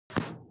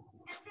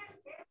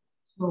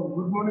So,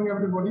 good morning,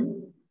 everybody.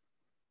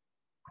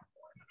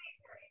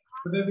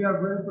 Today we are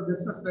going to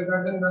discuss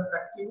regarding the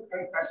active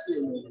and passive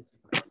immunity.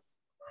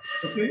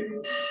 Okay.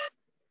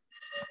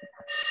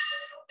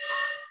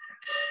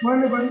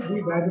 Whenever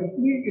we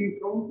directly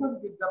encounter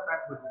with the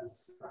pathogens,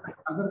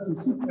 अगर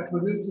किसी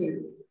pathogen से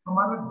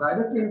हमारा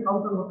direct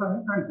encounter होता है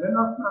and then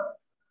after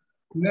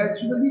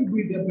naturally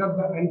we develop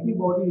the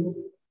antibodies,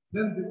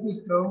 then this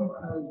is termed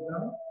as the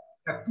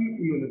active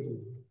immunity,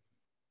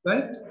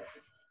 right?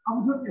 अब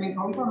जो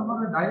encounter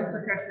हमारा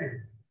direct कैसे है,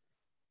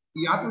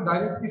 या तो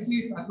डायरेक्ट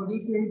किसी पैथोजन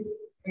से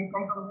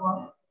एनकाउंटर हुआ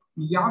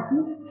या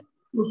फिर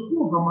उसको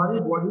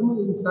हमारे बॉडी में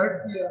इंसर्ट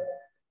किया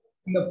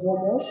in the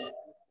form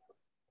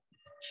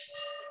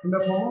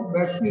of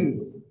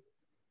vaccines.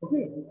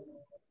 Okay,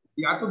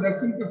 या तो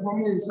वैक्सीन के फॉर्म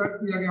में इंसर्ट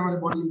किया गया हमारे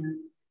बॉडी में,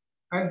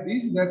 and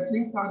these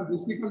vaccines are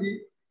basically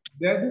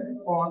dead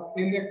और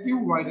इनएक्टिव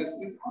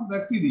वायरसेस और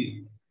बैक्टीरिया।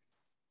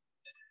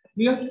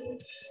 क्लियर?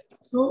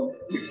 सो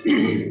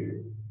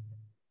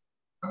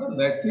अगर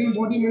वैक्सीन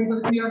बॉडी में इंटर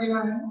किया गया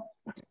है,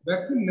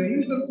 वैक्सीन नहीं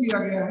इंटर किया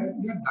गया है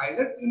या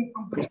डायरेक्ट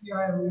इनकम्प्लीट किया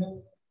है हमने,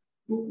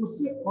 तो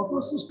उससे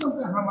ऑटो सिस्टम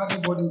पे हमारे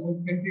बॉडी में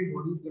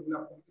एंटीबॉडीज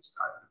डेवलप होना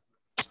स्टार्ट होती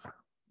है।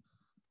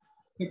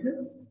 ठीक है,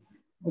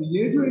 तो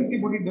ये जो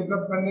एंटीबॉडी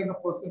डेवलप करने का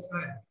प्रोसेस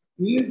है,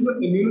 ये जो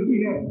इम्यूनिटी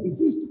है, this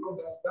is called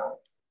as the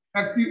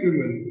active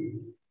immunity.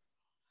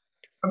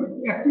 अभी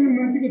एक्टिव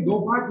इम्यूनिटी के दो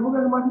पार्ट हो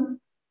गए हमारे,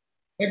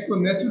 एक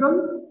तो नेचुरल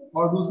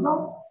और दूसरा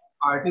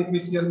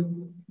आर्टिफिशियल।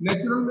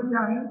 नेचुरल में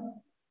क्या है,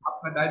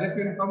 आपका डायरेक्ट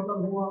एनकाउंटर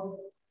हुआ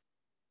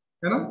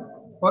है ना,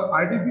 और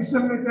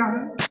आर्टिफिशियल में क्या है,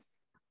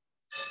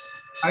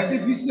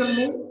 आर्टिफिशियल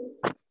में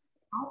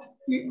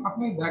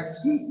आपने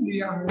वैक्सीन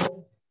लिया है,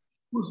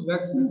 उस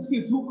वैक्सीन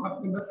के थ्रू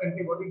आपके अंदर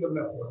एंटीबॉडी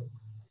डेवलप हो रहा है।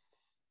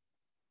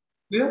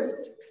 क्लियर?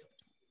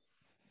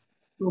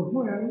 तो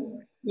when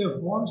a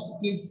host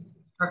is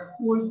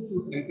exposed to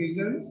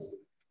antigens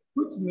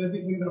which may be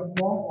in the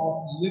form of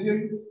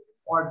living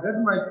or dead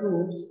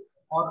microbes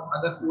or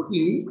other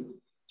proteins,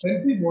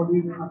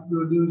 antibodies are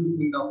produced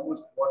in the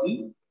host body.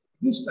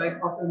 This type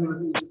of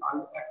immunity is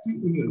called active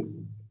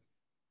immunity.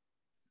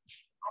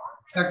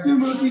 Active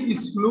immunity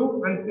is slow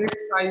and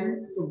takes time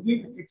to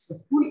give its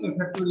full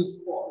effective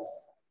response.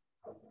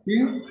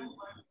 Means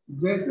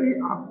जैसे ही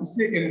आप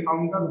उससे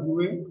encounter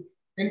हुए,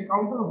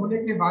 encounter होने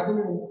के बाद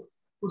में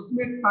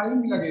उसमें time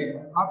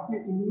लगेगा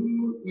आपके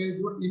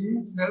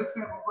इम्यून सेल्स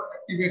हैं उनको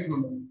एक्टिवेट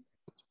होने में।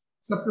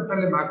 सबसे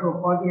पहले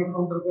मैक्रोफेज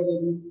एनकाउंटर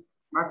करेगी,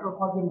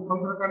 मैक्रोफेज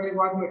एनकाउंटर करने के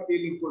बाद में टी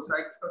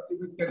लिम्फोसाइट्स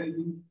एक्टिवेट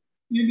करेगी,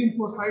 टी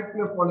लिम्फोसाइट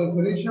में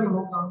प्रोलिफरेशन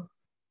होगा,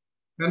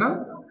 है ना,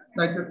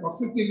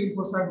 साइटोटॉक्सिक टी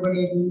लिम्फोसाइट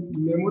बनेगी,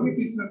 मेमोरी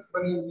टी सेल्स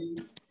बनेगी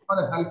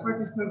और हेल्पर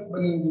टी सेल्स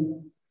बनेगी।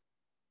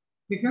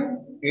 ठीक है,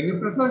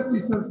 इरिप्रेसर टी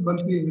सेल्स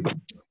बनती है,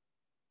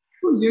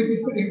 तो ये टी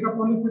सेल इनका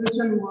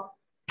प्रोलिफरेशन हुआ।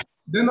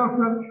 Then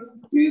after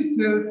T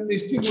cells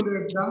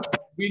stimulate the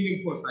B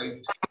lymphocyte,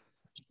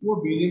 वो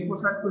बी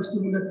लिम्फोसाइट को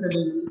स्टिमुलेट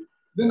करेगी।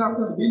 Then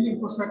after B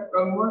lymphocyte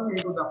convert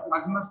into the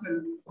plasma cell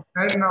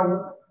and now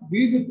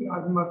these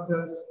plasma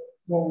cells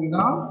form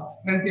the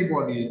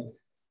antibodies.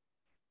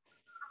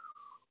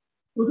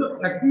 तो जो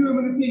active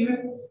immunity है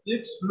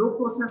एक slow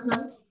process है,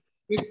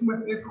 it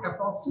takes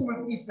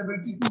approximately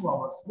 72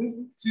 hours means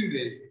 3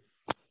 days.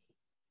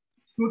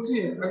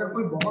 सोचिए अगर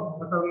कोई बहुत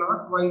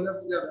खतरनाक वायरस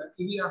या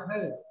बैक्टीरिया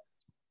है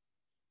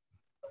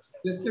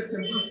जिसके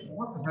सिम्टम्स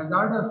बहुत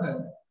हैजार्डस है,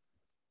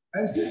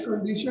 ऐसे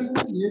कंडीशन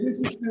में ये देख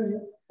सकते हैं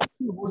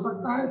कि हो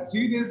सकता है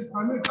 3 डेज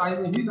हमें टाइम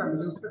ही ना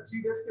मिले, उसके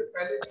 3 डेज के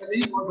पहले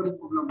ही बहुत बड़ी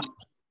प्रॉब्लम हो।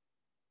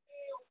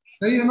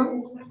 सही है ना?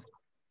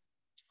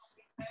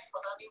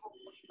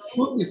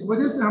 तो इस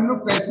वजह से हम लोग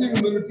पैसिव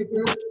इम्यूनिटी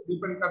पे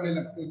डिपेंड करने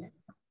लगते हैं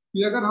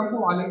कि अगर हमको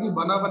ऑलरेडी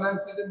बना बनाया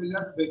चीजें मिल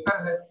जाए तो बेहतर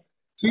है,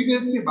 3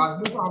 डेज के बाद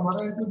में तो हमारा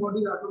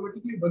एंटीबॉडी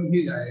ऑटोमेटिकली बन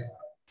ही जाएगा।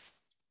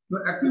 तो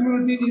active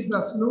immunity is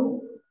the slow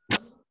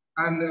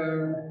and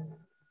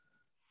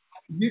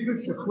give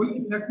it's a full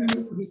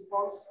effective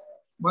response.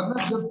 मतलब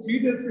जब 3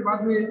 डेज के बाद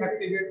में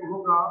एक्टिवेट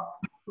होगा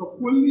तो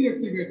फुल्ली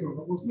एक्टिवेट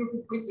होगा, उसमें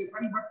कोई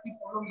डिफरेंट बट की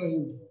प्रॉब्लम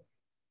नहीं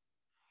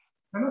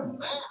है ना।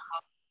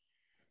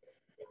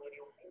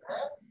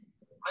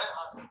 मैं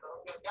हासिल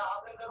करूंगी, क्या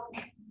हासिल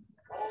करूंगी,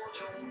 वो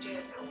जो ऊंचे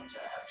से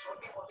ऊंचा है,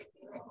 छोटी मोटी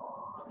चीजें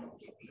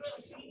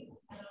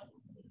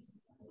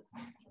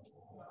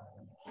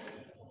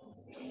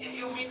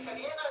यही उम्मीद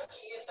करिए ना कि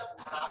ये सब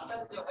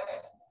धरातल जो है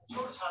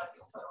छोड़ छाड़ के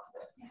ऊपर उठता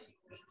है।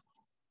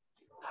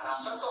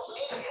 धरातल तो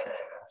अपनी जगह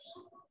रहेगा,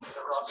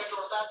 जब रॉकेट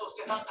उड़ता है तो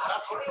उसके साथ धरा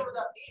थोड़ी उड़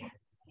जाती है,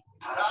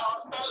 धरा और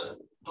तल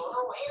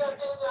दोनों वही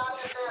रहते हैं जहाँ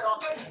रहते हैं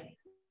rocket.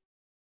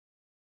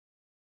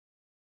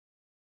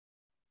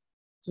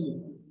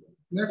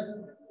 Next,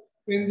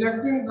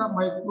 injecting the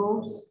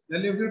microbes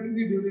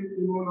deliberately during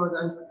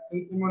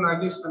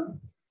immunization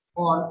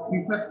or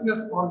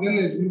infectious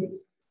organism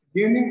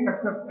gaining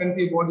excess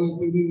antibodies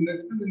during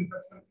natural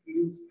infection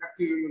induce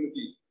active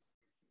immunity.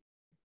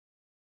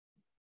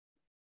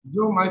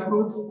 जो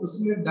माइक्रोब्स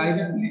उसमें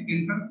डायरेक्टली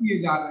एंटर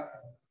किए जा रहे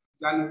हैं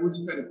जानबूझ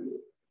करके,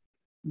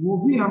 वो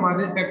भी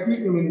हमारे एक्टिव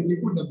इम्यूनिटी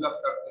को डेवलप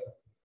करते हैं।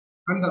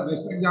 And the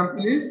best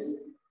example is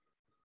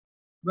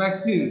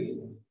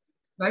vaccine,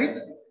 right.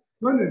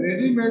 तो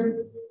रेडीमेड,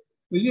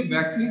 तो ये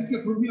वैक्सीन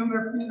के थ्रू भी हम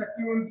अपनी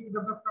एक्टिव इम्यूनिटी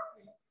डेवलप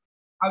करते हैं।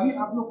 अभी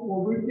आप लोग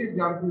कोविड के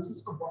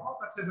एग्जाम्पल्स को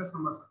बहुत अच्छे से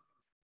समझ सकते हैं।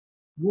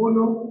 वो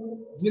लोग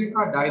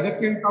जिनका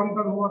डायरेक्ट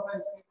एनकाउंटर हुआ था,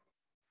 इससे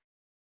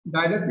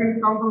डायरेक्ट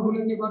एनकाउंटर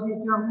होने के बाद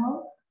में क्या हुआ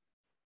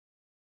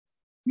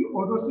कि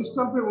ऑटो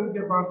सिस्टम पे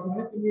उनके पास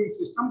में इम्यून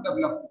सिस्टम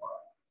डेवलप हुआ।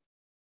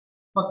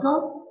 पक्का?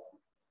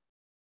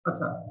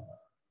 अच्छा,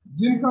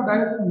 जिनका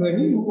डायरेक्ट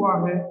नहीं हुआ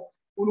है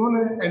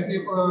उन्होंने एंटी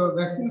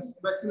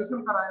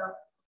वैक्सीनेशन कराया।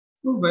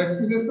 तो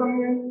वैक्सीनेशन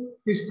में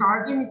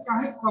स्टार्टिंग में क्या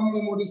है, कम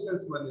मेमोरी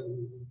सेल्स बने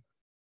हुए हैं,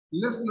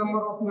 less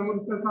number of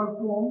memory cells are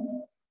form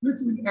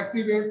which will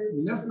activate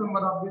less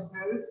number of the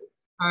cells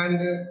and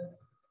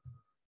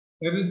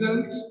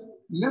result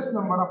less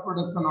number of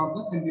production of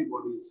the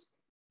antibodies।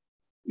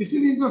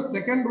 इसीलिए जो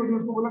सेकेंड डोज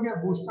उसको बोला गया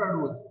बूस्टर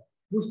डोज।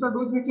 बूस्टर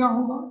डोज में क्या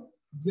होगा,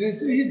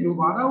 जैसे ही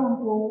दोबारा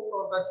उनको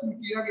वैक्सीन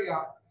किया गया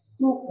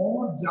तो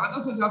और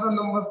ज्यादा से ज्यादा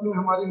नंबर्स में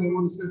हमारी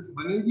मेमोरी सेल्स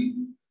बनेगी,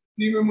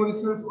 टी मेमोरी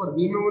सेल्स और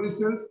बी मेमोरी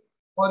सेल्स।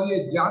 और ये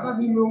ज्यादा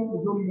भी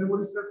जो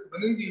मेमोरी सेल्स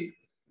बनेंगी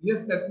ये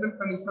सेटलमेंट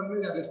कंडीशन में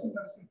या रेस्टिंग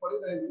कंडीशन पड़ी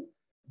रहेगी।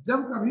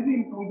 जब कभी भी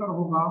इनकाउंटर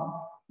होगा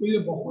तो ये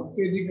बहुत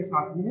तेजी के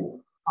साथ में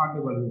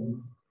आगे बढ़ेगी।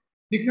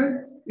 ठीक है,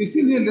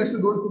 इसीलिए नेक्स्ट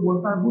डोज को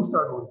बोलता है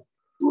बूस्टर डोज।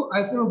 तो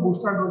ऐसे में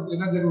बूस्टर डोज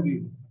लेना जरूरी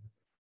है।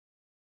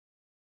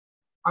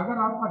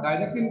 अगर आपका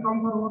डायरेक्ट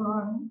इनकाउंटर हो रहा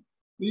है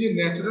तो ये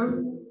नेचुरल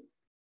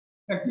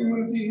एक्टिव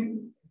इम्यूनिटी है,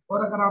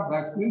 और अगर आप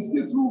वैक्सीन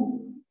के थ्रू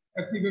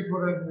एक्टिवेट हो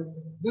रहे हैं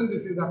then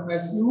this is the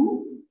passive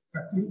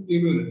active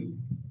immunity.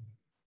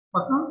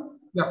 पक्का?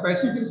 या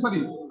passive,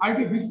 sorry,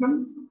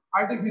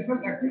 artificial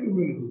active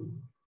immunity.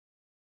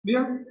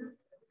 Clear?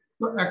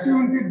 तो एक्टिव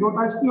इम्यूनिटी दो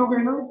टाइप्स की हो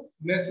गई ना,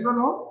 नेचुरल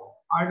और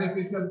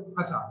आर्टिफिशियल।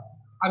 अच्छा,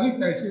 अभी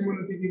पैसिव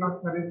इम्यूनिटी की बात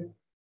करें।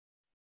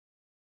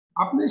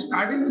 आपने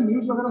स्टार्टिंग में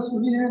न्यूज वगैरह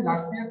सुनी है,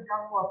 लास्ट ईयर क्या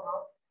हुआ था,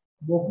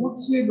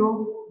 बहुत से लोग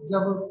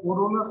जब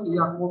कोरोना से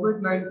या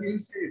कोविड-19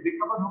 से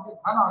रिकवर होकर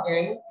घर आ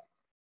गए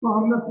तो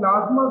हमने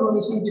प्लाज्मा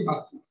डोनेशन की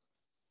बात की।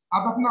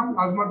 आप अपना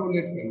प्लाज्मा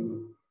डोनेट करेंगे।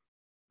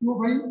 क्यों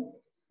भाई,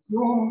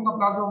 क्यों हम उनका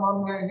प्लाज्मा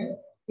मांग रहे हैं?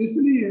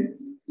 इसलिए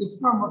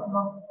इसका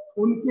मतलब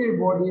उनके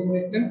बॉडी में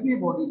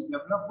एंटीबॉडीज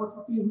डेवलप हो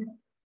चुकी है।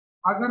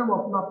 अगर वो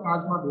अपना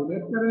प्लाज्मा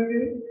डोनेट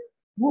करेंगे,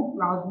 वो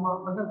प्लाज्मा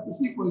अगर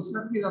किसी को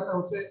इंसर्ट किया जाता है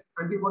उसे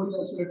एंटीबॉडी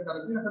आइसोलेट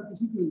करके अगर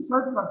किसी को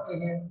इंसर्ट करते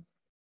हैं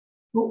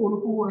तो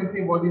उनको वो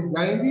एंटीबॉडी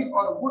जाएंगी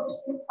और वो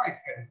इससे फाइट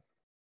करेंगे।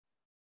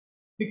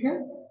 ठीक है,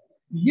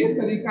 ये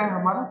तरीका है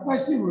हमारा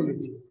पैसिव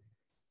इम्यूनिटी।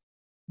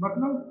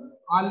 मतलब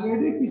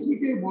ऑलरेडी किसी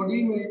के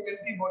बॉडी में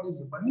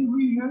एंटीबॉडीज बनी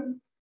हुई है,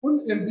 उन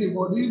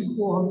एंटीबॉडीज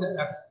को हमने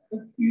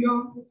एक्सट्रैक्ट किया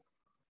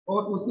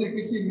और उसे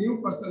किसी न्यू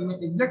पर्सन में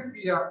इंजेक्ट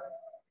किया,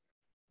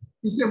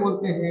 इसे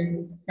बोलते हैं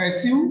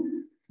पैसिव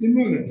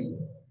इम्यूनिटी।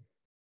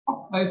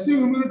 अब पैसिव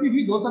इम्यूनिटी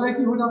भी दो तरह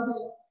की हो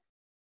जाती है,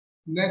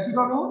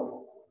 नेचुरल और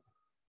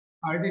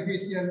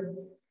आर्टिफिशियल।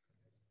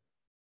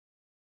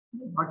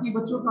 बाकी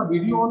बच्चों का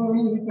वीडियो ऑन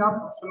नहीं है, क्या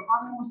आप सुन पा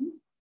रहे हैं मुझे?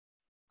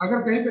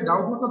 अगर कहीं पे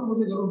डाउट होता तो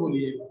मुझे जरूर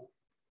बोलिएगा।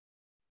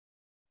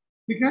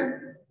 ठीक है,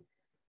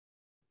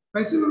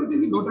 पैसिव इम्यूनिटी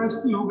की दो टाइप्स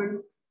की हो गई,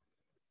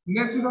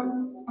 नेचुरल।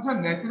 अच्छा,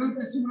 नेचुरल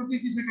पैसिव इम्यूनिटी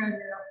किसे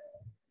कहेंगे आप?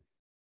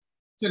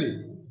 चलिए,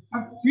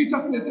 अब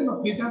फीटस लेते हैं ना,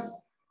 फीटस,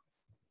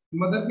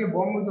 मदर के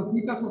बॉम्ब में जो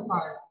फीटस होता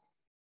है,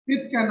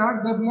 it can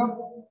not develop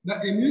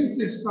the immune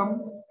system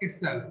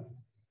itself.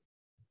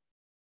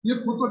 ये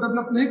खुद तो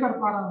डेवलप नहीं कर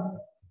पा रहा है,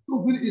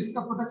 तो फिर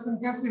इसका प्रोटेक्शन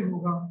कैसे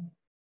होगा?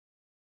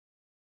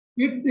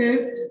 It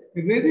takes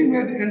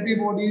ready-made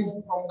antibodies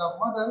from the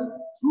mother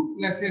through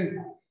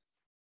placenta.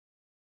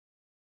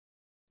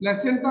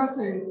 Placenta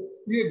से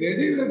ये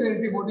ready-made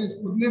antibodies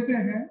खुद लेते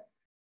हैं,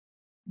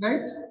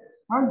 right?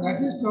 And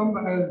that is termed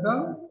as the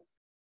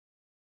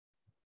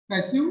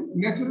passive,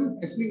 natural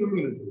passive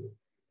immunity.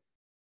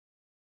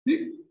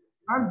 ठीक?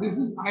 And this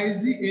is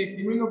IgA,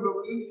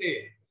 immunoglobulin A.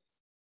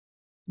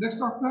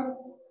 Next after,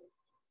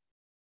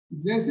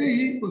 जैसे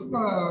ही उसका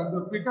जो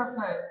fetus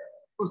है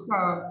उसका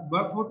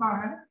बर्थ होता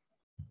है,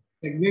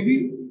 एक बेबी,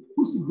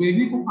 उस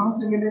बेबी को कहां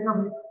से मिलेगा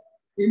भाई?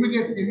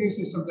 इमीडिएट इम्यून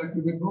सिस्टम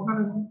एक्टिवेट होगा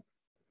नहीं,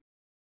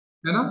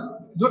 है ना?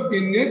 जो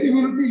इनेट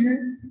इम्यूनिटी है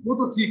वो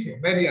तो ठीक है,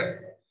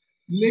 बैरियर्स,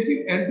 लेकिन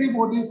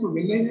एंटीबॉडीज तो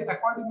मिल रही है,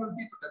 एक्वायर्ड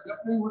इम्यूनिटी तो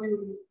डेवलप नहीं हो रही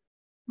होगी,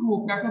 तो वो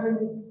क्या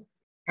करेंगे?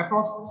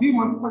 अप्रॉक्स 3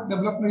 मंथ तक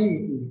डेवलप नहीं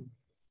होती है।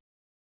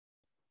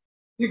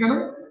 ठीक है ना?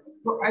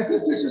 तो ऐसे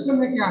सिचुएशन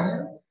में क्या है,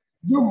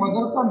 जो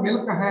मदर का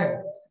मिल्क है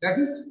दैट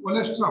इज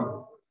कोलेस्ट्रम,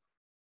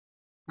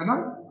 है ना?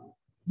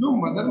 जो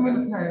मदर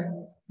मिल्क है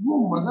वो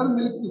मदर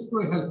मिल्क इसको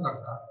हेल्प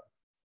करता है।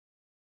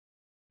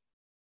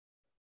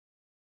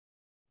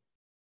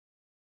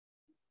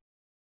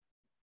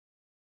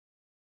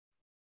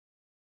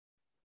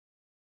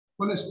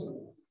 Colostrum,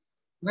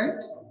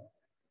 right?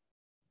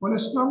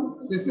 Colostrum,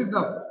 this is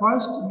the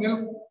first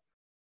milk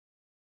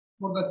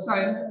for the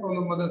child from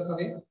the mother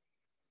side.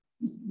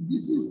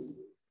 This is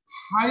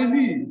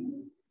highly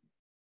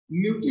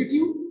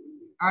nutritive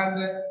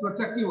and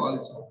protective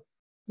also.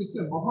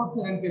 इससे बहुत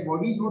से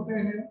एंटीबॉडीज होते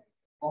हैं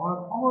और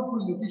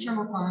पावरफुल न्यूट्रिशन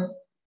होता है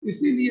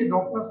इसीलिए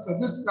डॉक्टर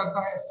सजेस्ट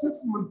करता है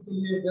 6 मंथ के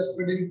लिए ब्रेस्ट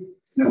फीडिंग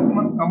 6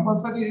 मंथ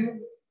कंपलसरी है।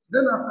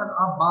 देन आफ्टर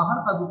आप बाहर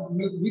का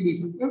मिल्क भी दे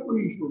सकते हैं,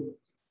 कोई इशू नहीं,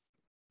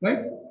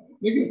 राइट।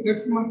 लेकिन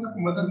 6 मंथ तक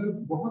मदर मिल्क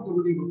बहुत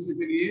जरूरी बच्चे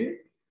के लिए,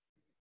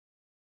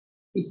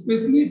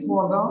 स्पेशली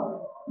फॉर द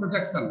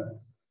प्रोटेक्शन,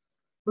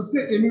 उसके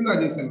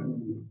इम्यूनाइजेशन के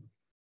लिए,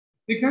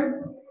 ठीक है।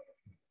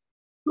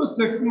 तो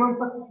 6 मंथ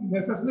तक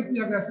नेसेसरी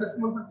किया गया, 6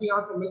 मंथ तक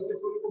यहाँ से मिल्क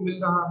को मिल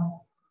रहा है।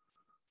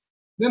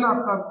 देन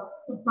आपका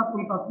तब तक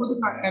उनका खुद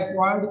का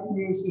एक्वायर्ड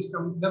इम्यून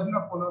सिस्टम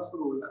डेवलप होना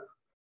शुरू हो जाता है,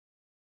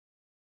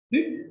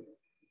 ठीक।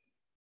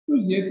 तो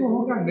ये तो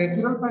होगा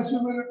नेचुरल पैसिव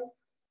इम्यूनिटी।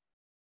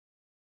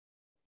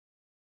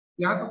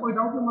 यहाँ तो कोई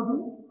डाउट है मधु?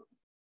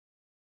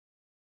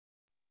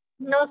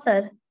 No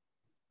sir,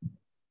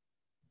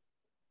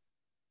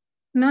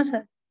 no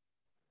sir.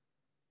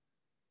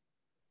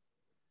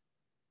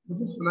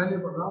 मुझे सुनाई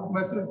नहीं पड़ रहा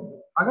मैसेज।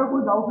 अगर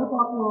कोई डाउट है तो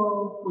आप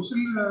क्वेश्चन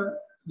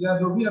या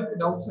जो भी आपके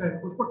डाउट्स हैं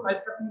उसको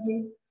टाइप करके मुझे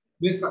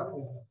भेज सकते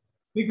हैं,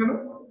 ठीक है ना,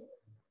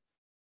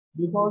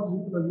 because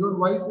your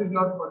voice is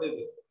not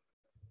Audible.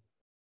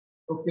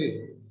 Okay,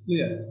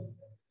 clear,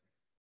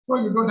 so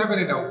you don't have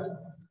any doubt.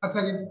 अच्छा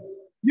जी,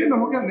 ये ना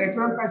हो गया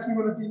natural passive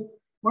immunity.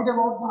 What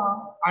about the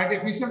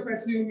artificial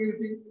passive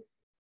immunity?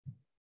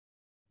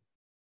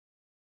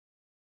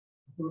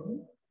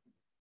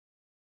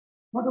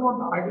 What about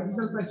the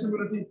artificial passive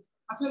immunity?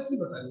 अच्छा एक चीज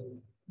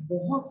बताइए,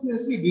 बहुत सी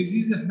ऐसी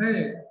डिजीज है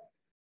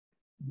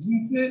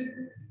जिनसे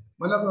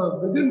मतलब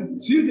विद इन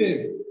 3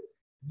 days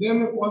दे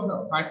में कॉज द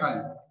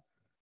फैटालिटी।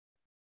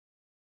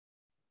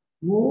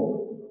 वो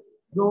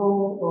जो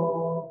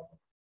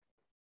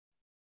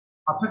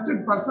अफेक्टेड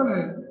पर्सन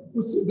है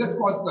उससे डेथ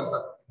कॉज कर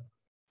सकते हैं।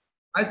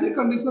 ऐसी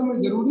कंडीशन में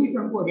जरूरी कि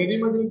हमको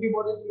रेडीमेड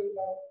एंटीबॉडीज मिल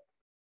जाए।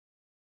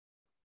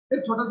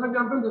 एक छोटा सा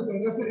एग्जांपल देते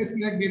हैं, जैसे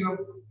स्नेक वेनम,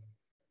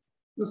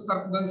 जो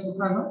सर्पदंश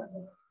होता है ना,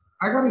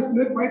 अगर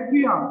स्नेक बाइट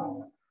किया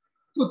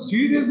तो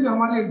 3 days में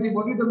हमारी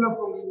एंटीबॉडी डेवलप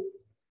होगी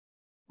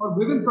और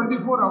विद इन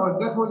 24 आवर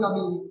डेथ हो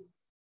जाती है।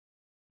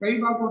 कई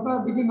बार होता है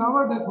विद इन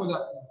आवर डेथ हो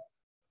जाती है।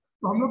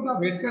 तो हम लोग क्या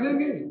वेट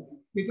करेंगे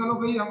कि चलो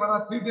भाई हमारा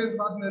 3 days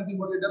बाद में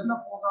एंटीबॉडी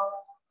डेवलप होगा,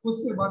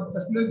 उसके बाद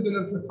स्नेक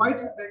वेनम से फाइट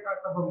करेगा,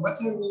 तब हम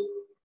बचेंगे।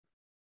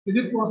 Is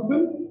it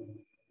possible?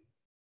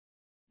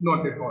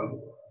 Not at all,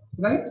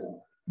 right.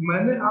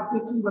 मैंने आपको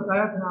एक चीज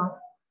बताया था,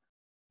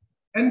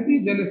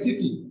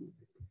 एंटीजेनेसिटी,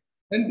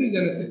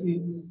 एंटीजेनेसिटी,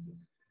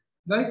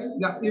 राइट,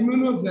 या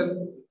इम्यूनोजेन।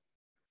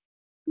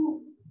 तो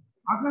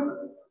अगर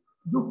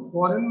जो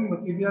फॉरेन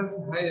मटेरियल्स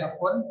है या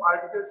फॉरेन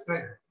पार्टिकल्स है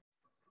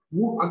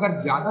वो अगर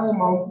ज्यादा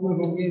अमाउंट में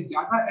होंगे,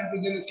 ज्यादा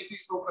एंटीजेनेसिटी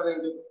शो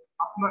करेंगे,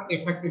 अपना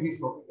इफेक्ट भी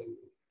शो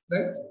करेंगे,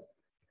 राइट।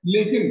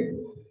 लेकिन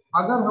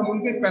अगर हम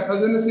उनके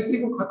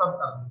पैथोजेनेसिटी को खत्म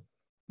कर दें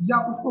या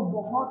उसको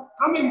बहुत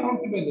कम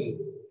अमाउंट में लें,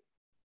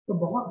 तो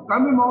बहुत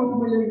कम अमाउंट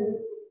में लेंगे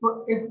तो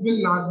it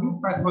will not be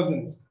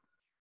pathogenic,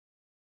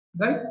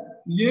 right.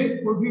 ये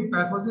कोई भी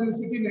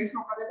पैथोजेनिसिटी नहीं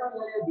शो करेगा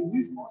या ये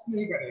डिजीज कॉज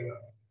नहीं करेगा,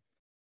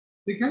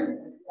 ठीक है,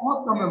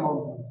 बहुत कम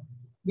अमाउंट में।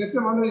 जैसे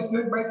मान लो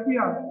स्नेक बाइट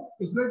किया,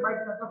 स्नेक बाइट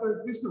करता तो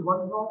एटलीस्ट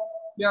 1 ड्रॉप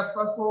के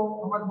आसपास तो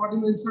हमारी बॉडी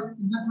में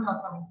इंजेक्ट हो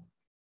जाता है।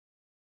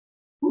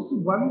 उस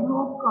 1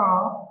 ड्रॉप का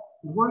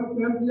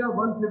 1/10 या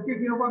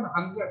 1/50 या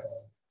 1/100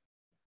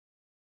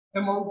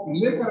 अमाउंट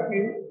लेकर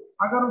के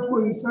अगर उसको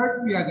इंसर्ट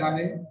किया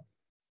जाए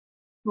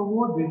तो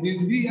वो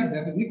डिजीज भी या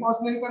डेथ भी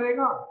कॉज नहीं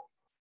करेगा।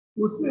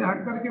 उससे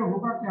हट करके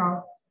होगा क्या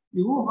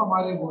कि वो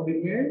हमारे बॉडी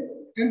में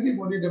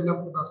एंटीबॉडी डेवलप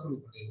होना शुरू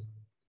करेगा।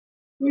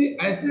 तो ये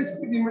ऐसे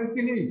एक्सपेरिमेंट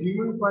के लिए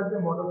ह्यूमन को एज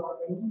ए मॉडल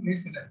ऑर्गेनिज्म नहीं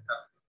सिलेक्ट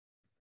करते।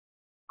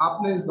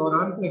 आपने इस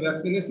दौरान के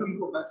वैक्सीनेशन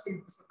को, वैक्सीन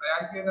कैसे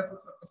तैयार किया जाता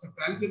है, कैसे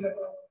ट्रायल किया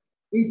जाता है,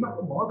 इन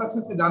सबको बहुत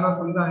अच्छे से जाना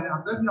समझा है,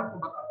 हमने भी आपको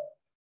बताया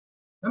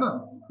है ना।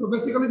 तो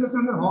बेसिकली जैसे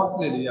हमने हॉर्स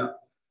ले लिया,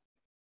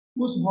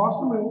 उस हॉर्स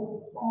में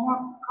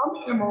बहुत कम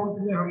अमाउंट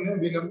में हमने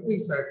वेनम को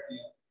इंसर्ट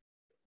किया,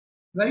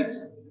 राइट।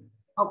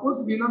 अब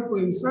उस वेनम को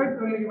इंसर्ट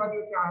करने के बाद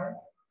क्या है,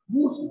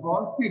 वो उस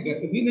हॉर्स की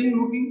डेथ भी नहीं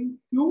होगी।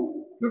 क्यों?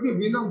 क्योंकि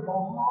वेनम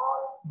बहुत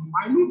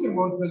माइन्यूट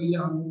अमाउंट में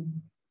लिया हमने,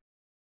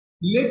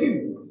 लेकिन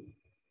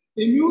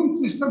इम्यून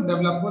सिस्टम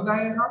डेवलप हो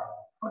जाएगा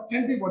और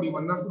एंटीबॉडी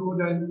बनना शुरू हो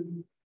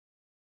जाएगी।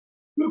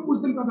 फिर कुछ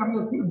दिन बाद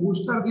हमने फिर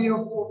बूस्टर दिया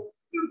उसको,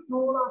 फिर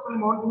थोड़ा सा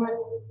अमाउंट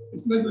में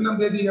स्नेक वेनम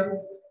दे दिया।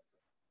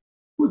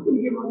 कुछ दिन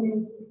के बाद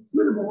में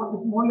फिर बहुत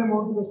स्मॉल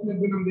अमाउंट में स्नेक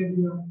वेनम दे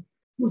दिया।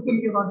 कुछ दिन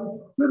के बाद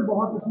फिर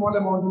बहुत स्मॉल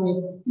अमाउंट में।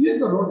 ये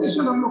तो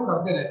रोटेशन हम लोग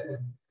करते रहते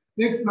हैं।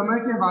 एक समय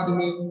के बाद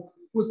में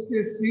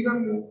उसके सीरम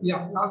या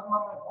प्लाज्मा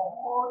में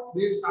बहुत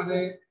ढेर सारे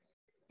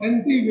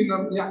एंटी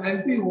वेनम या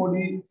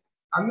antibody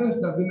against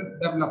the venom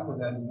develop हो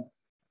जाएंगे।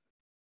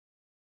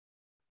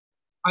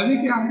 अभी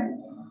क्या है,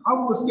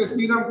 अब उसके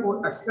सीरम को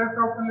एक्सट्रैक्ट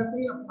आउट कर लेते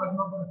हैं या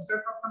प्लाज्मा को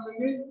एक्सट्रैक्ट आउट कर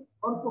लेंगे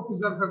और उसको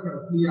प्रिजर्व करके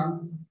रख लिया।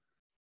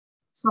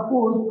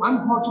 सपोज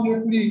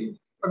अनफॉर्चुनेटली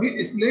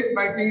अभी स्नेक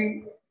बाइटिंग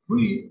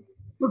हुई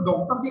तो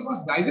डॉक्टर के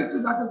पास डायरेक्ट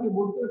जाकर के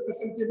बोलते हैं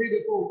पेशेंट के भी,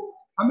 देखो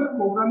हमें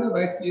कोबरा ने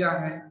बाइट किया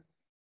है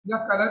या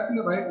करैट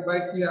ने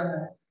बाइट किया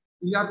है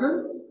या फिर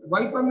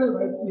वाइपर ने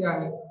बाइट किया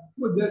है।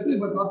 वो जैसे ही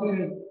बताते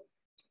हैं,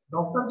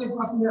 डॉक्टर के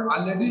पास में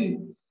ऑलरेडी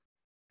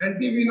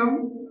एंटीवेनम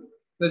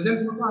प्रेजेंट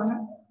होता है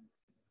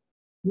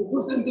वो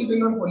उस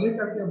एंटीवेनम को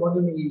लेकर के बॉडी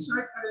में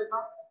इंसर्ट करेगा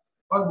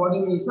और बॉडी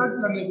में इंसर्ट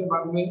करने के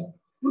बाद में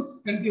उस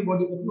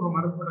एंटीबॉडी के थ्रू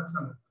हमारा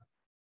प्रोडक्शन होता है।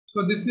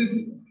 So this is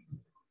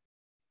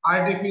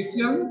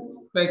artificial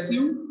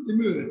passive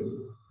immunity.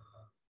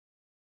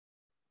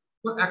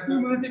 तो एक्टिव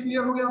इम्यूनिटी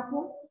क्लियर हो गया आपको?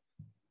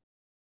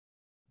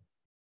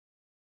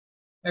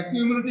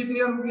 एक्टिव इम्यूनिटी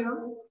क्लियर हो गया,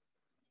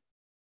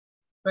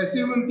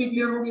 पैसिव इम्यूनिटी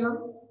क्लियर हो गया।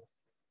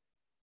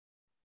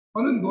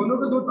 और इन दोनों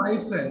के दो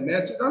टाइप्स है,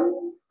 नेचुरल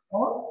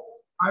और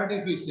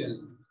आर्टिफिशियल,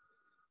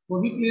 वो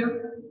भी क्लियर।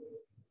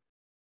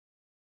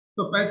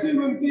 तो पैसिव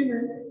इम्यूनिटी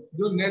में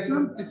जो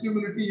नेचुरल पैसिव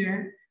इम्यूनिटी है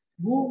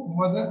वो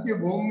मदर के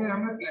वोम में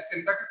हमें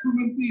प्लेसेंटा के थ्रू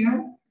मिलती है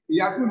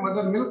या फिर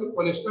मदर मिल्क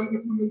कोलेस्ट्रम के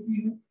थ्रू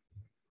मिलती है,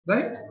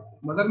 राइट,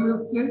 मदर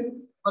मिल्क से।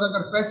 और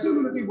अगर पैसिव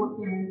इम्यूनिटी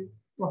बोलते हैं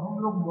तो हम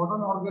लोग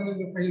मॉडर्न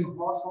ऑर्गेनिज्म, कहीं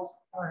हॉर्स हो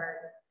सकता है,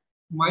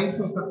 माइस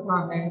हो सकता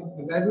है,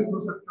 रैबिट हो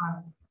सकता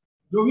है,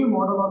 जो भी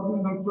मॉडर्न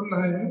ऑर्गेनिज्म हम चुन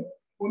रहे हैं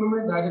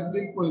उनमें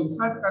डायरेक्टली को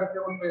इंसर्ट करके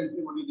उनमें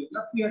एंटीबॉडी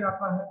डेवलप किया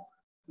जाता है।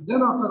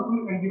 देन आफ्टर उन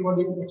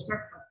एंटीबॉडी को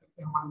एक्सट्रैक्ट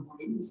करके हमारी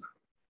बॉडी में इंसर्ट,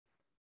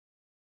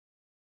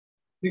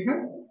 ठीक है।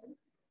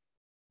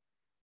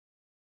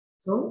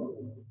 सो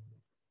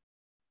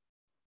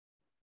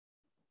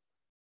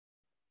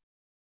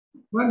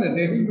when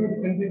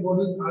ready-made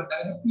antibodies are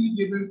directly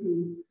given to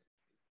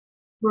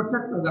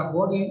protect the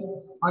body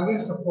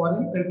against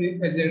foreign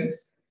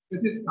agents,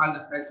 it is called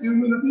passive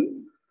immunity.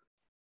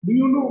 Do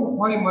you know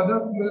why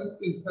mother's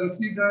milk is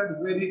considered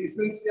very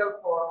essential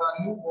for the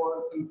newborn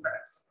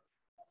infants?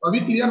 अभी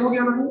clear हो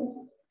गया ना?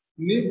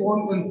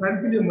 Newborn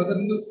infant के लिए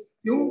mother milk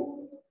क्यों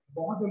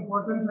बहुत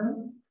important है?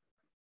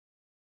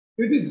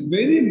 It is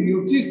very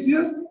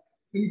nutritious,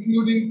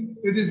 including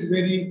it is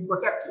very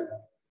protective.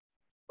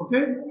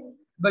 Okay,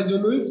 the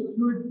yellowish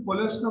fluid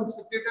colostrum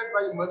secreted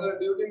by mother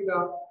during the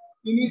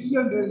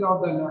initial days of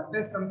the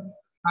lactation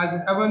has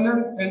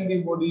abundant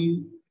antibody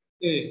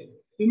A,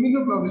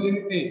 immunoglobulin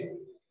A.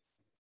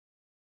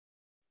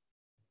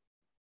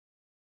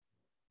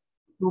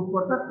 To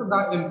protect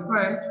the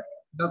infant,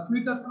 the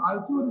fetus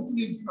also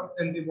receives some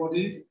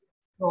antibodies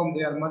from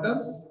their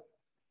mothers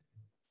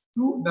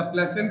to the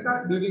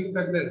placenta during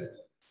pregnancy.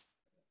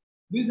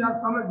 These are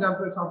some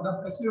examples of the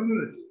passive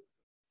immunity,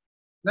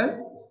 right?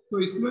 तो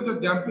इसमें जो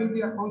example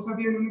दिया, कौन सा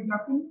दिया मैंने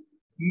example?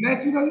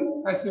 Natural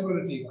passive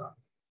immunity का।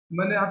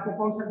 मैंने आपको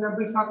कौन सा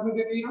एग्जाम्पल साथ में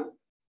दे दिया?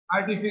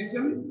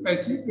 Artificial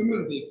passive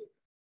immunity.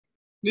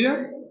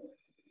 Clear?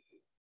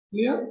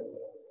 Clear?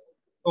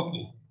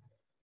 Okay,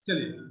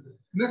 चलिए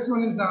next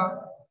one is the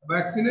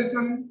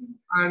vaccination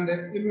and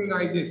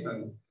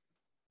immunisation.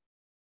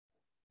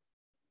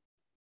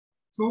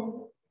 So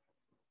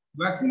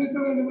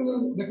vaccination and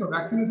immunisation, देखो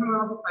वैक्सीनेशन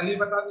मैंने आपको पहले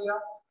बता दिया,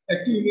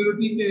 एक्टिव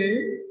इम्यूनिटी के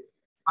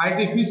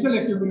आर्टिफिशियल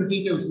एक्टिव इम्यूनिटी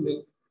के उसमें,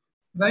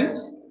 right.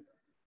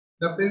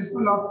 The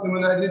principle of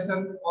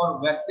immunisation और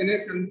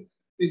vaccination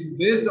is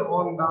based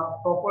on the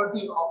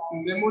property of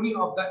memory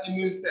of the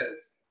immune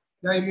cells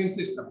या immune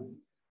system।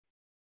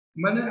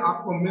 मैंने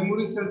आपको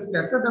मेमोरी सेल्स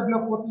कैसे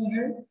डेवलप होती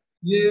है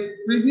ये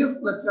प्रीवियस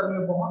लेक्चर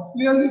में बहुत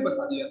क्लियरली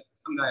बता दिया,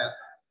 समझाया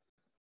था,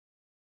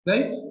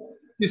 राइट।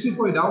 किसी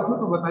कोई डाउट हो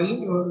तो बताइए,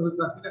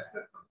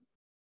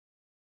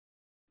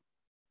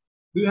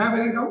 do you have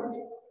any doubt?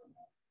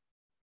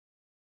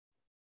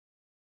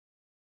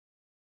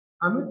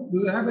 Amit, do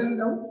you have any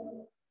doubt?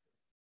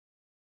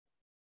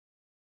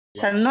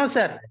 Sir, no,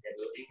 sir.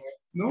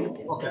 No?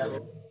 Okay.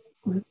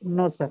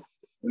 No, sir.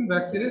 In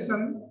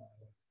vaccination,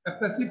 a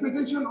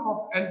precipitation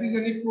of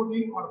antigenic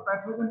protein or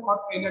pathogen or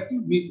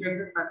inactive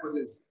weakened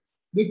pathogens.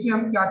 देखिए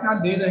हम क्या क्या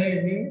ले रहे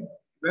हैं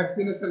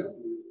vaccination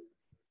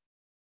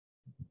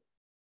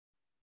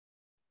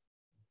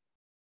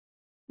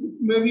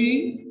में भी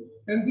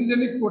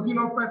antigenic protein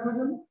of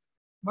pathogen,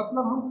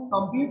 मतलब हम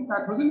कंप्लीट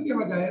पैथोजन के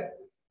बजाय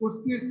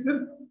उसके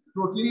सिर्फ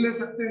प्रोटीन ले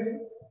सकते हैं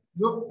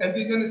जो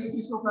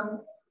एंटीजेनिसिटी शो करें।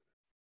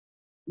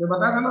 मैं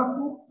बताया था ना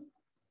आपको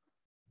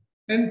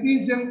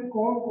एंटीजन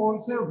कौन कौन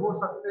से हो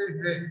सकते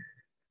हैं।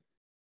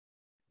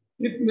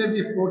 इट में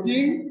भी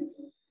प्रोटीन,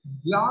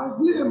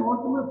 लार्जली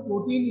अमाउंट में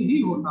प्रोटीन ही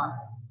होता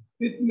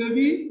है। इट में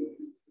भी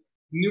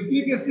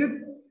न्यूक्लिक एसिड,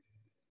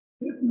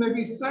 इट में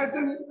भी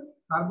सर्टेन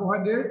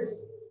कार्बोहाइड्रेट्स,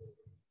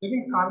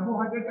 लेकिन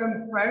carbohydrate and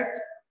fat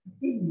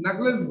is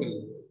negligible.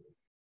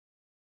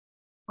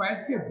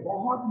 Fat के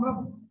बहुत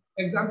मतलब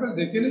एग्जाम्पल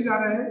देखे नहीं जा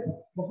रहे हैं,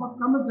 बहुत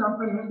कम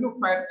एग्जाम्पल है जो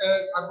फैट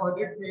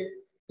कार्बोहाइड्रेट के,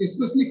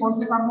 स्पेशली कौन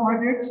से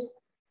carbohydrates,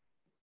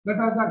 that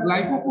are the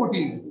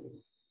glycoproteins,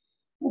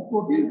 वो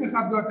प्रोटीन के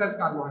साथ जो अटैच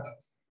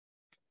कार्बोहाइड्रेट्स,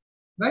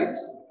 राइट।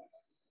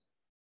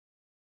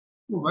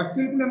 तो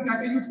वैक्सीन के लिए हम क्या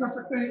क्या यूज कर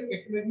सकते हैं?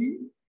 इट में भी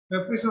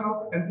preparation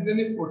of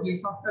antigenic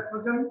proteins of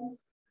pathogen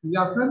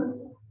या फिर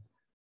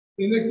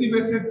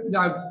इनएक्टिवेटेड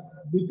या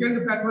वीकेंड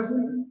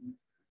पैथोजन,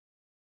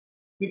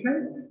 ठीक है।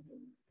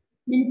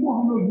 इनको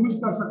हम लोग यूज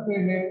कर सकते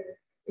हैं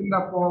in the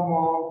form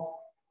of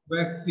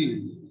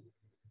vaccine.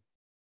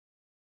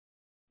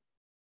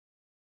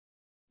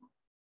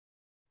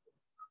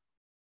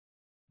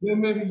 They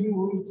may be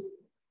used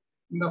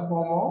in the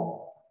form of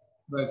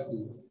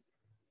vaccines.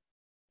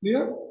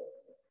 Clear?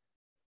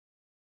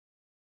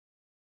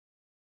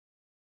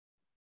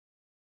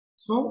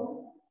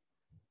 So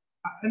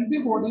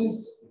antibodies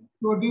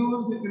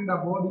produced in the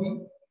body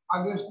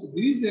against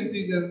these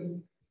antigens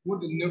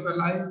would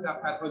neutralize the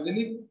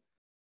pathogenic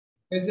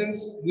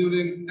agents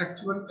during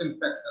actual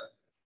infection.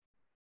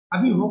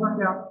 अभी होगा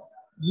क्या,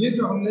 ये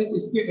जो हमने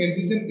इसके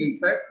antigen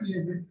insert किए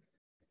हैं,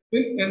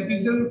 इन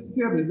antigens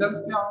के रिजल्ट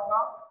क्या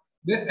होगा,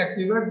 दे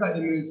activate the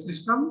immune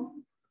system,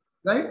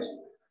 right.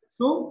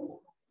 So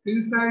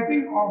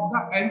inserting of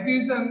the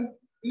antigen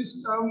is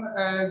termed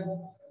as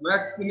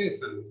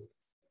vaccination,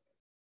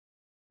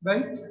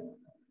 right.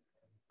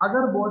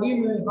 अगर बॉडी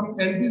में हम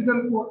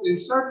एंटीजन को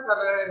इंसर्ट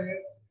कर रहे हैं,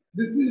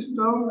 this is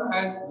termed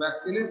as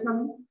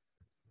vaccination,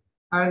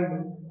 and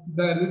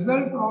the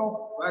result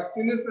of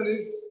vaccination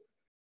is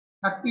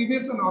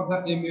activation of the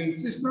immune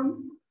system,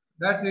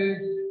 that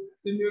is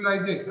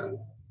immunization.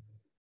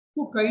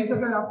 तो कई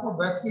जगह आपको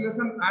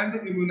वैक्सीनेशन एंड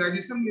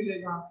इम्यूनाइजेशन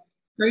मिलेगा,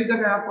 कई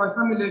जगह आपको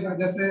ऐसा मिलेगा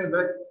जैसे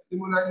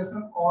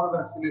इम्यूनाइजेशन और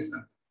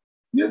वैक्सीनेशन,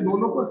 ये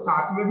दोनों को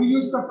साथ में भी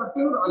यूज कर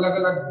सकते हैं और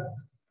अलग अलग भी.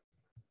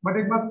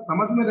 बट एक बात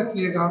समझ में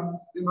रखिएगा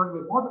दिमाग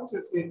में बहुत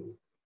अच्छे से,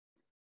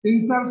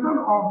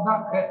 insertion of the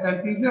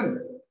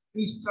antigens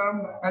is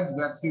termed as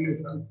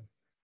vaccination.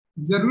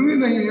 जरूरी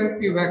नहीं है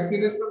कि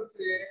वैक्सीनेशन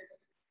से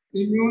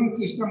इम्यून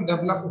सिस्टम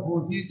डेवलप हो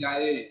ही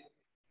जाए.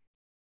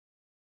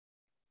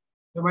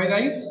 Am I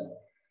right?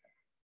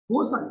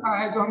 हो सकता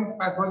है जो हम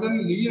पैथोजन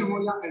लिए हो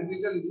या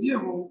एंटीजन लिए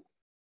हो,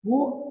 वो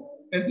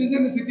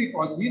एंटीजेनिसिटी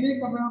कॉज ही नहीं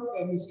कर रहा, तो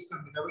इम्यून सिस्टम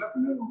डेवलप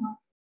नहीं होगा.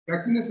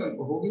 वैक्सीनेशन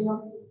को हो गया.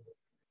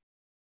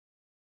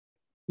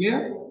 ये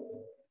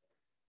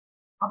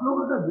आप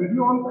लोग अगर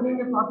वीडियो ऑन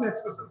करेंगे तो आपके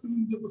एक्सप्रेशन से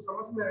मुझे कुछ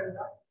समझ में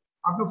आएगा.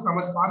 आप लोग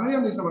समझ पा रहे हैं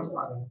या नहीं समझ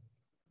पा रहे हैं,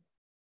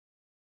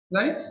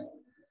 राइट.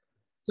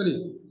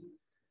 चलिए,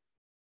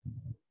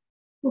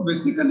 तो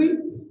बेसिकली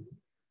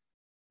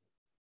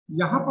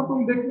यहां पर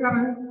तुम देख क्या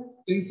रहे,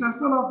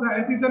 insertion of the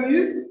antigen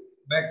is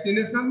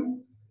vaccination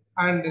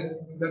and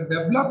the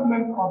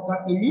development of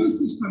the immune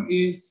system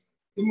is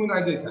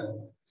immunisation.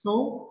 So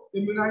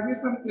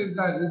immunisation is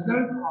the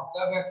result of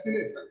the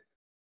vaccination.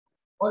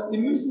 और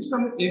इम्यून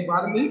सिस्टम एक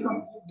बार में ही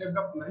कंप्लीट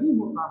डेवलप नहीं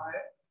होता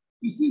है,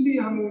 इसीलिए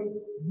हमें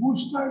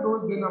बूस्टर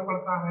डोज देना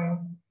पड़ता है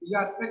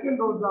या second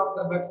dose of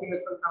the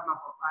vaccination करना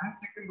पड़ता है,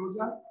 सेकेंड डोज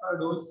या थर्ड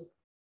डोज.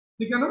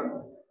 ठीक है ना.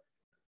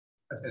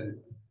 अच्छा जी.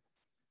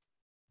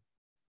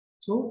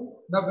 So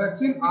the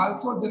vaccine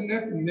also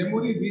generate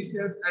memory B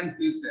cells and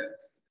T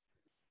cells.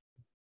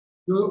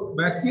 जो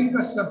वैक्सीन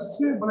का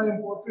सबसे बड़ा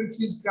इंपॉर्टेंट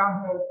चीज क्या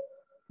है,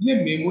 ये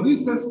मेमोरी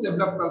सेल्स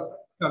डेवलप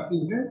करती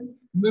है,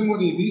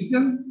 memory B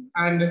cell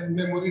and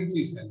memory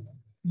T cell.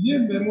 ये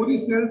मेमोरी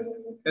सेल्स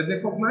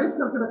रिकॉग्नाइज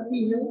करके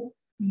रखती है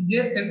कि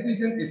ये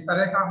एंटीजन इस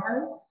तरह का है,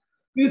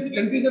 इस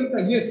एंटीजन का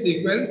ये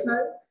सीक्वेंस है,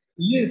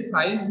 ये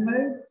साइज है,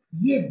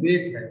 ये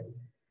वेट है,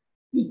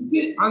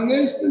 इसके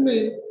अगेंस्ट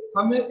में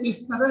हमें इस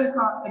तरह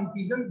का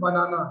एंटीजन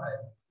बनाना है.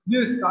 ये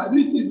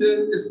सारी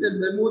चीजें इसके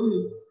मेमोरी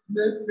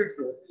में फिक्स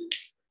होती है.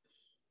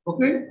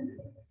 ओके.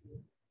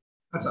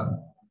 अच्छा,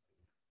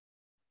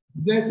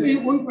 जैसे ही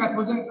उन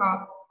पैथोजन का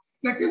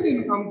सेकेंड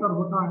इनकाउंटर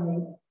होता है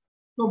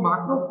तो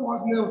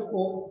मैक्रोफेज ने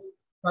उसको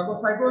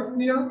फागोसाइटोस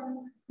किया,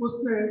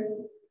 उसने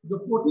जो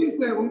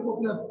प्रोटीन्स है उनको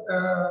अपने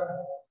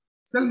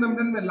सेल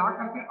मेम्ब्रेन में ला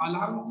करके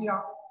अलार्म किया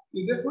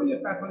कि देखो ये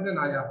पैथोजन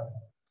आया.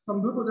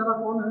 समझो तो जरा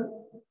कौन है,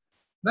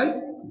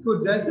 राइट. तो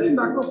जैसे ही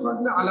मैक्रोफेज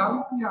ने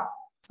अलार्म किया,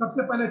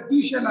 सबसे पहले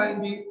टी सेल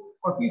आएंगी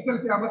और टी सेल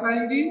क्या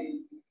बताएंगी,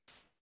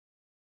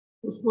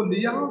 उसको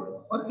लिया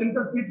और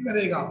इंटरप्रीट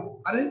करेगा.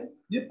 अरे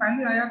ये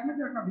पहले आया था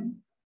क्या कभी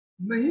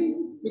नहीं,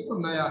 ये तो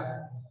नया है.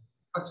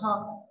 अच्छा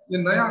ये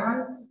नया है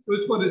तो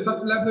इसको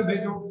रिसर्च लैब में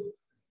भेजो,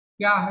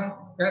 क्या है,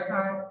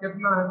 कैसा है,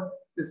 कितना है,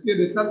 इसकी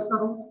रिसर्च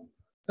करो.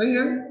 सही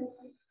है.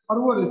 और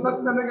वो रिसर्च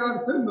करने के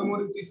बाद फिर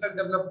मेमोरी टी सेल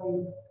डेवलप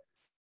होंगी.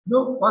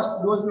 जो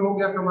फर्स्ट डोज में हो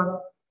गया था हमारा,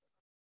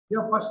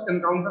 या फर्स्ट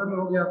एनकाउंटर में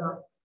हो गया था.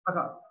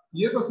 अच्छा,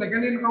 ये तो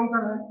सेकंड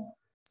एनकाउंटर है.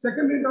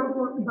 सेकंड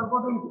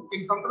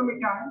एनकाउंटर में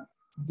क्या है,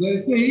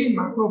 जैसे ही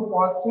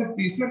मैक्रोफेज से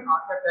टी सेल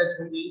आकर अटैच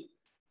होगी,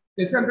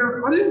 इसका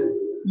अरे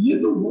ये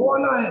तो वो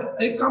वाला है,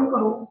 एक काम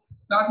करो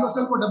प्लाज्मा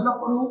सेल को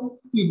डेवलप करो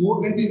कि वो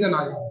एंटीजन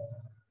आया.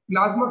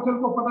 प्लाज्मा सेल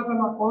को पता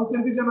चला कौन सा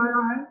एंटीजन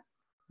आया है,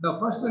 the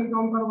first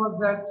encounter was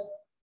that.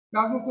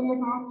 Plasma cell ने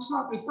कहा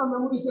अच्छा इसका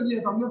मेमोरी सेल ये,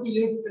 हमने तो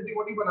ये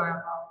एंटीबॉडी बनाया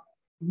था.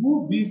 वो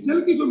बी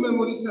सेल की जो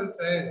मेमोरी सेल्स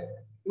है,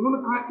 उन्होंने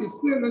कहा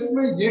इसके अगेंस्ट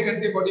में ये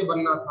एंटीबॉडी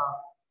बनना था.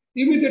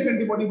 इमीडिएट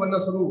एंटीबॉडी बनना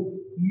शुरू.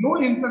 No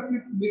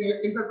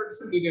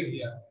interpretation needed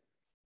here,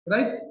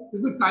 right.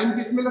 क्योंकि टाइम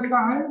किसमें लगता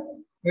है,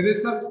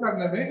 रिसर्च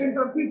करने में,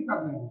 इंटरप्रीट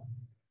करने में.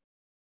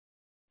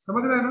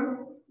 समझ रहे हैं ना.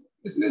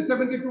 इसलिए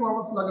 72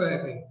 आवर्स लग रहे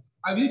थे.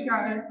 अभी क्या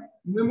है,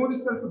 मेमोरी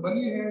सेल्स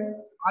बनी है,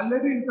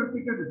 ऑलरेडी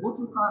इंटरप्रीटेड हो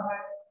चुका है,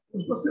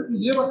 उसको सिर्फ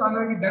ये बताना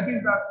है कि that is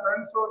the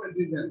strand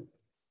antigen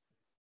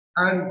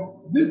and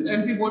this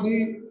antibody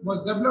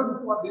was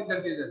developed for these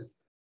antigens.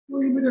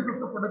 तो इमीडिएट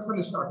उसका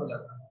प्रोडक्शन स्टार्ट हो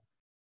जाता है.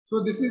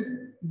 So this is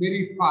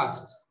very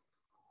fast.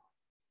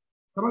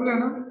 समझ रहे हैं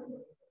ना,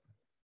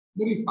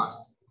 very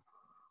fast.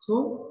 So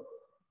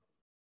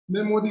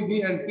memory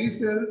B and T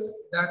cells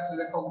that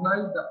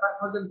recognize the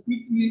pathogen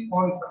quickly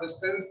on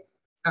substance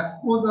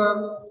exposure,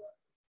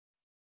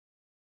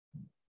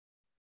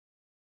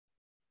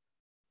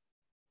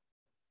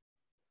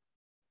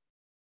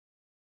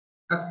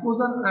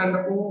 and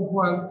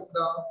overwhelms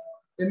the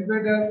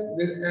invaders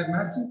with a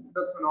massive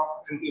production of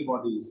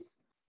antibodies.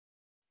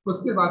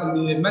 उसके बाद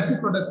में ये massive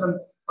production,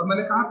 और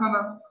मैंने कहा था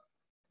ना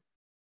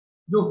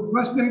जो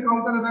फर्स्ट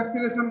एनकाउंटर है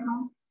वैक्सीनेशन का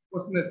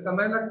उसमें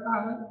समय लगता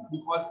है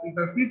बिकॉज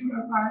इंटरप्रीट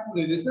करता है,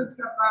 पूरी रिसर्च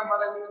करता है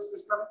हमारा immune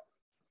system.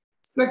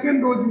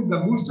 Second dose is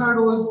the booster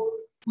dose,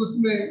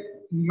 उसमें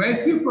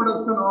massive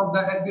production of the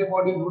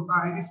antibodies होता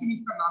है, इसीलिए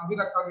इसका नाम भी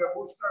रखा गया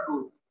booster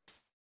dose.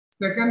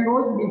 Second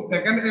dose mean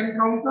second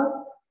encounter,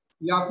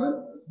 या फिर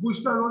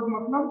बूस्टर डोज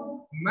मतलब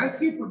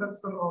massive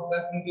production of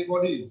the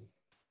antibodies.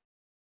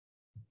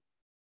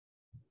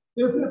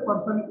 If a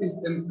person is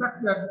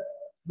infected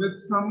with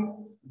some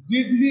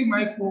deadly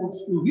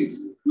microbes to which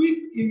quick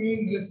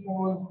immune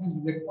response is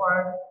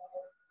required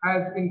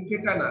as in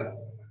tetanus,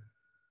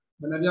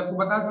 मैंने अभी आपको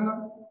बताया था ना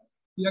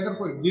कि अगर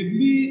कोई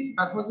डेडली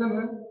पैथोजन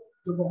है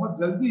जो बहुत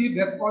जल्दी ही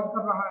डेथ कॉज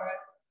कर रहा है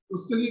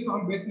उसके लिए तो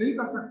हम वेट नहीं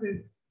कर सकते,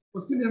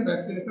 उसके लिए हम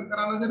वैक्सीनेशन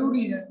कराना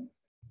जरूरी है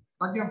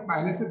ताकि हम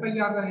पहले से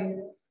तैयार रहें।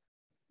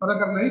 और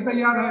अगर नहीं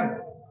तैयार है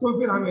तो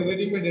फिर हमें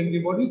रेडीमेड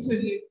एंटीबॉडी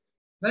चाहिए,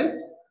 राइट।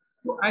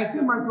 तो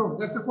ऐसे माइक्रोब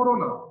जैसे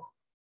कोरोना,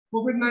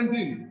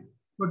 कोविड-19,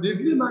 तो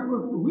deadly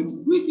microbe to which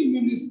quick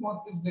immune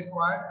response is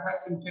required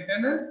as in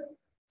tetanus.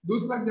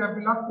 दूसरा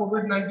एग्जांपल आप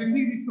कोविड-19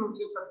 भी ले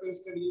सकते हैं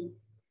इसके लिए।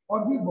 और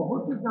भी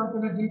बहुत से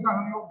एग्जांपल हैं जिनका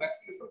हम लोग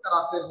वैक्सीनेशन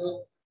कराते हैं,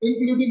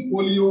 including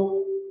polio,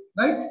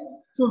 right.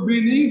 So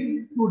we need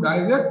to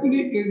directly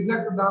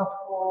inject the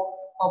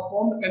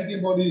formed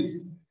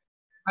antibodies.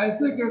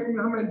 ऐसे केस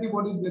में हम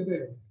एंटीबॉडीज देते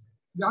हैं।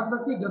 याद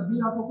रखिए जब भी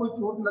आपको कोई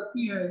चोट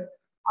लगती है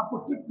आपको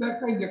टिक-टैक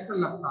का इंजेक्शन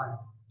लगता है,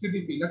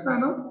 टीटीपी लगता है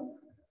ना।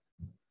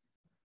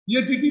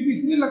 ये टीटीपी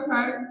इसलिए लगता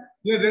है,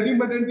 ये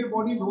रेडीमेड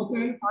एंटीबॉडीज होते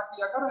हैं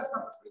ताकि अगर ऐसा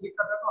कुछ भी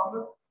दिक्कत है तो हम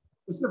लोग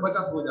उससे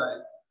बचत हो जाए।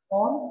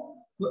 और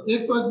तो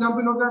एक तो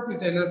एग्जांपल हो गया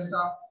टेटनस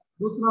का,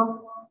 दूसरा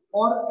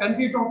और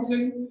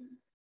एंटीटॉक्सिन।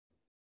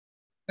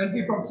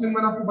 एंटीटॉक्सिन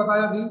मैंने आपको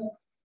बताया भी,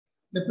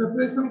 the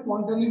preparation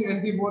containing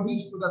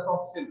antibodies to the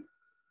toxin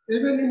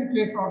even in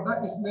case of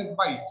the snake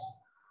bite.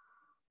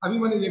 अभी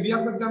मैंने ये भी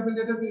आपको एग्जांपल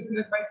दिया था कि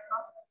स्नेक बाइट का,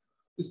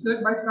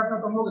 स्नेक बाइट करता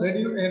तो हम लोग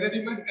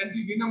रेडीमेड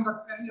एंटीवेनम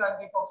रखते हैं या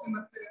एंटीटॉक्सिन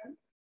रखते हैं।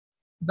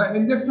 The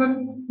injection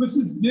which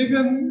is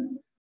given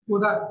to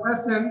the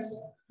patients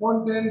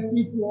contain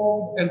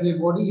preformed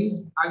antibodies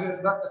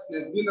against the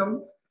snake venom.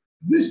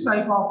 This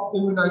type of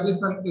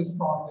immunization is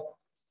called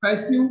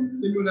passive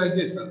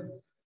immunization.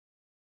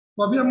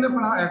 तो अभी हमने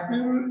पढ़ा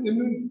एक्टिव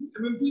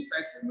इम्यूनिटी,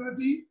 पैसिव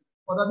इम्यूनिटी,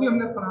 और अभी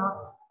हमने पढ़ा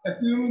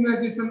एक्टिव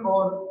इम्यूनाइजेशन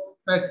और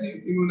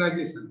पैसिव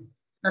इम्यूनाइजेशन।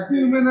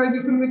 एक्टिव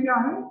इम्यूनाइजेशन में क्या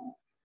है,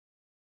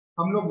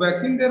 हम लोग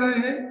वैक्सीन दे रहे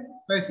हैं।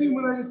 पैसिव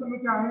इम्यूनाइजेशन में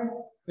क्या है,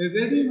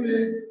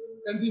 रेडीमेड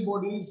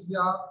एंटीबॉडीज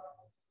या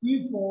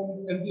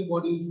प्रीफॉर्म्ड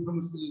एंटीबॉडीज हम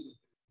उसके लिए देते हैं।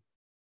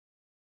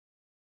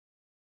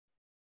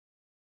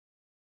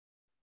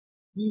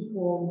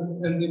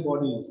 Preformed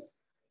antibodies,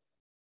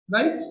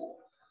 right?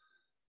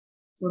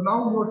 So now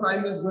your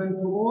time is going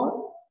to over.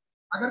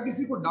 अगर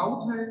किसी को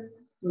डाउट है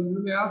तो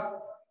you may ask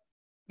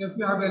if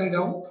you have any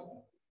doubt.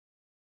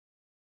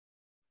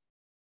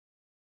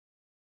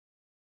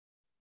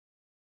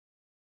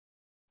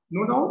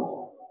 No doubt?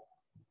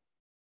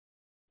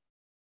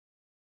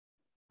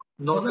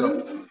 No, sir.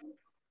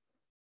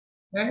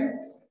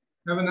 Thanks.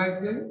 Have a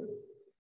nice day.